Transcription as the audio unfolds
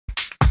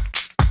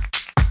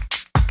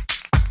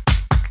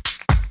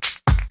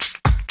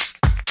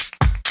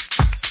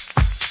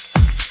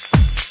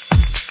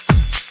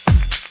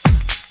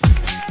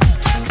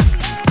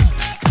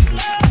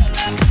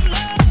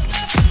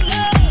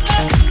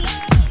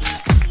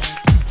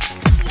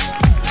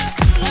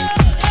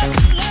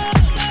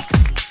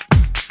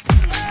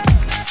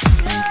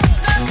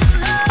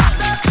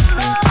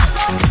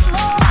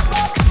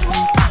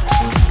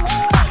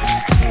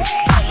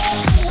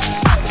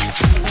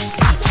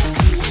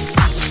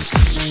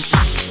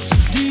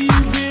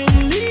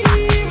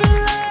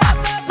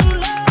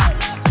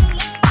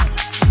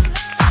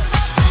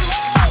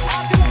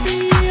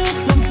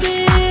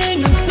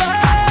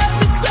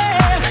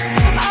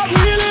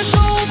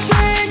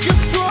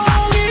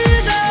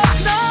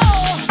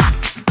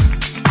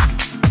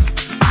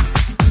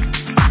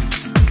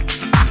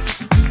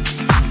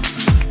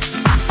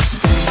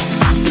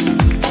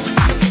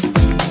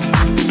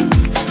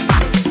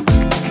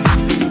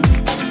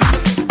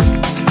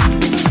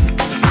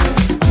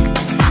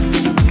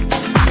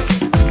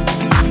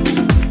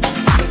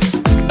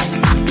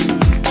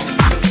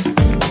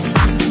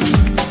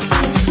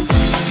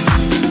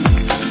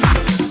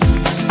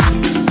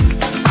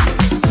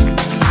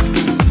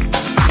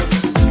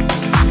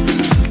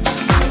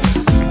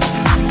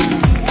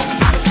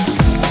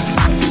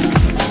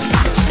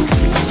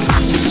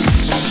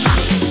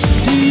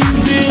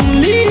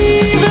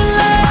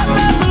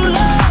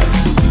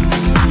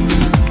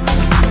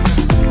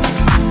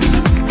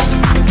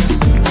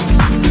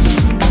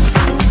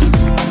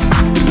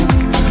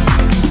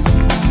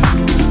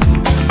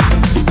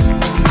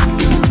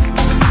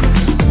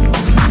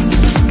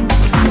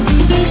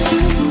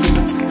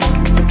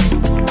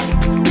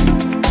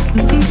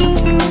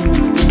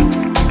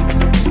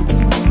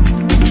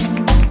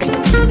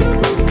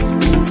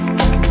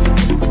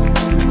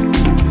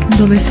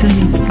Dove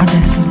sei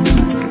adesso?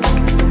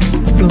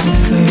 Dove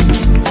sei,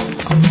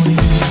 amore mio?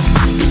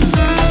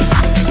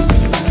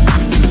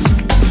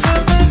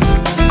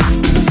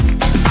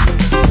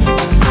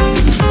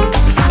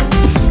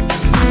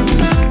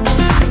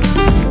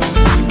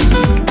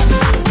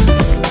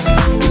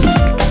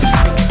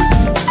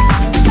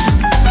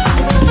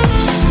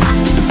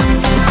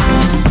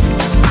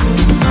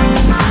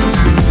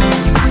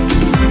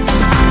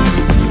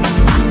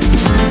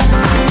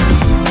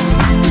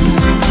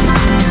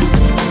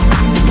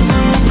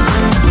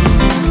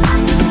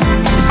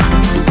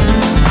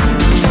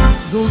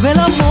 Dove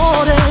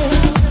l'amore,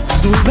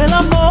 dove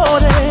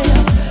l'amore?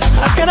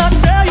 How can I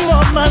tell you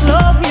all my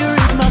love? Here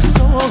is my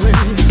story.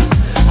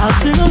 I'll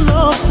sing a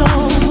love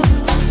song,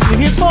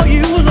 sing it for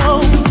you,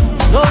 Lord.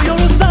 Though you're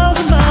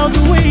 1,000 miles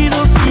away,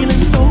 the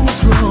feeling's so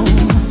strong.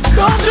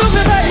 Come to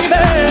me,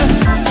 baby,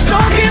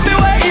 don't keep me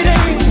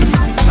waiting.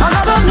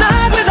 Another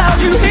night without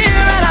you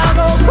here and I'll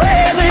go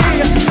crazy.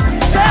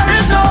 There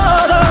is no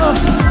other,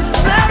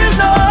 there is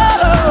no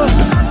other.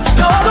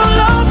 No other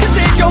love can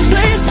take your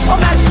place or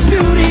match the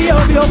beauty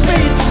of your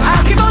face.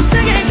 I'll keep on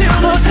singing till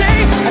the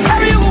day I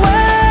carry you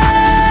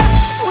away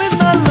with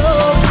my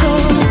love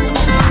song.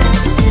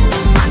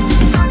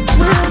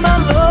 With my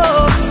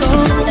love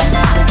song.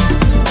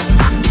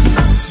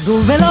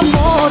 Dove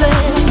l'amore,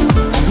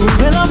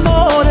 dove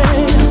l'amore?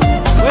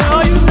 Where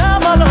are you now,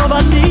 my love?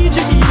 I need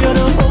you here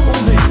to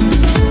hold me.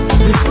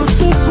 This was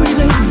so sweet,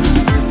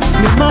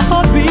 with my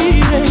heart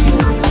beating.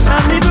 I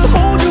need to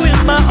hold you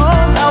in my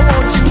arms. I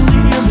want you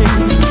near me.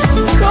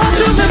 Come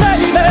to me,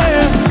 baby,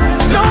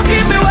 don't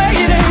keep me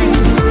waiting.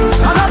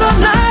 Another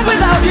night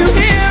without you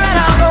here and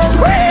I'll go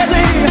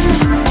crazy.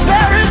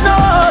 There is no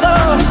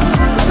other,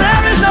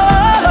 there is no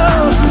other.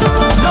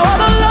 No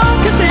other love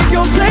can take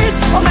your place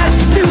or match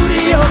the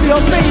beauty of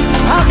your face.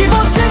 I'll keep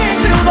on singing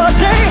till the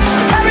day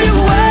I carry you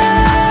away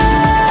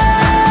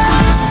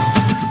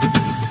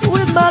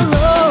with my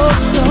love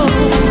song.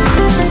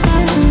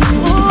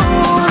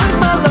 Ooh, with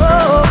my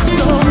love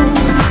song.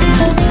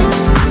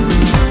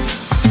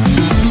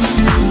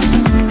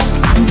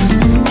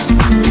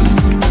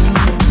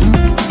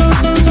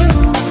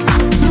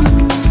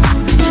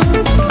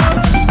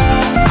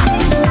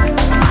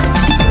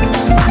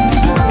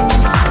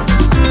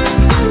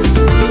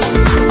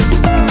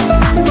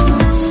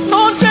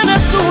 Non c'è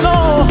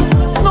nessuno,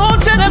 non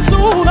c'è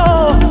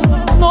nessuno,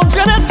 non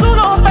c'è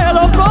nessuno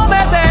bello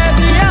come te,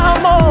 ti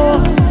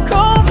amo.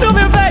 Come to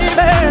me,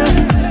 baby,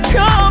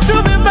 come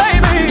to me,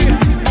 baby.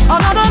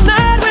 Another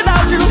night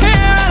without you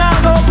here and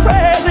I'll go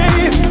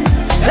crazy.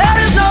 There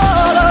is no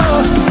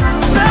other,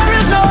 there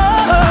is no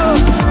other.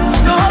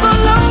 No other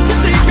love can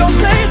take your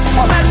place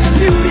or match the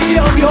beauty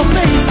of your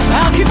face.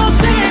 I'll keep on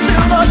singing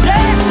till the day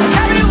I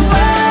carry you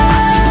away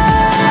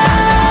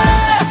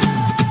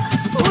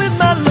with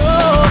my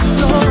love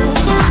song.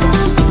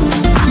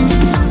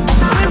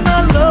 With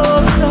my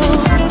love song.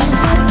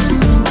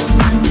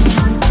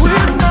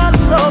 With my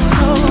love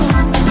song.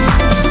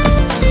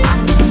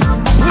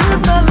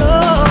 With my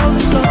love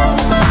song.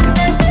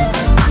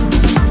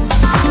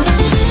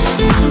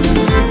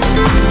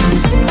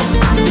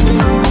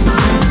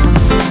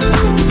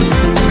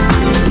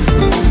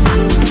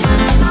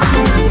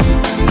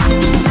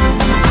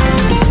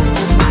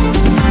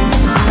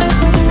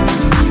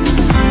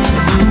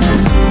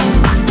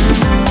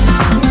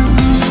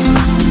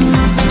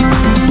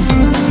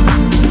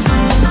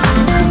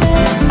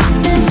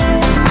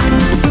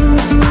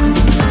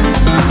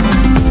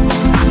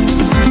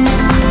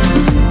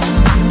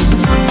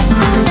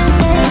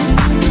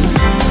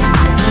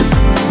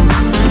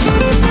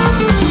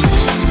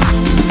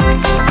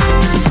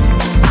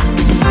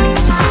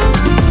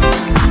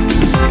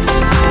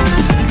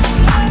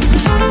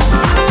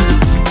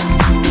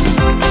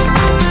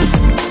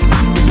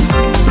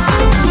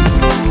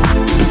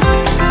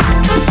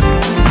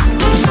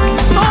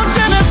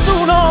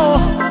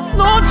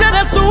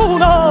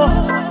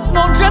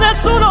 Non c'è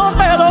nessuno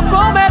bello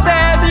come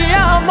te, ti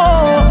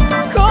amo.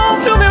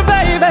 Come to me,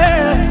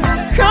 baby,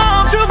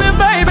 come to me,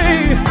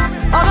 baby.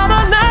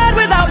 Another night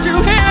without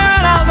you here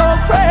and I'll go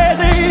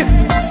crazy.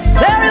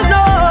 There is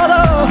no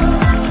other,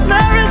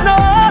 there is no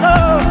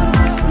other.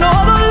 No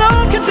other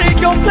love can take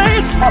your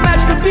place or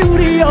match the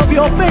beauty of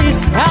your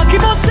face. I'll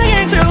keep on singing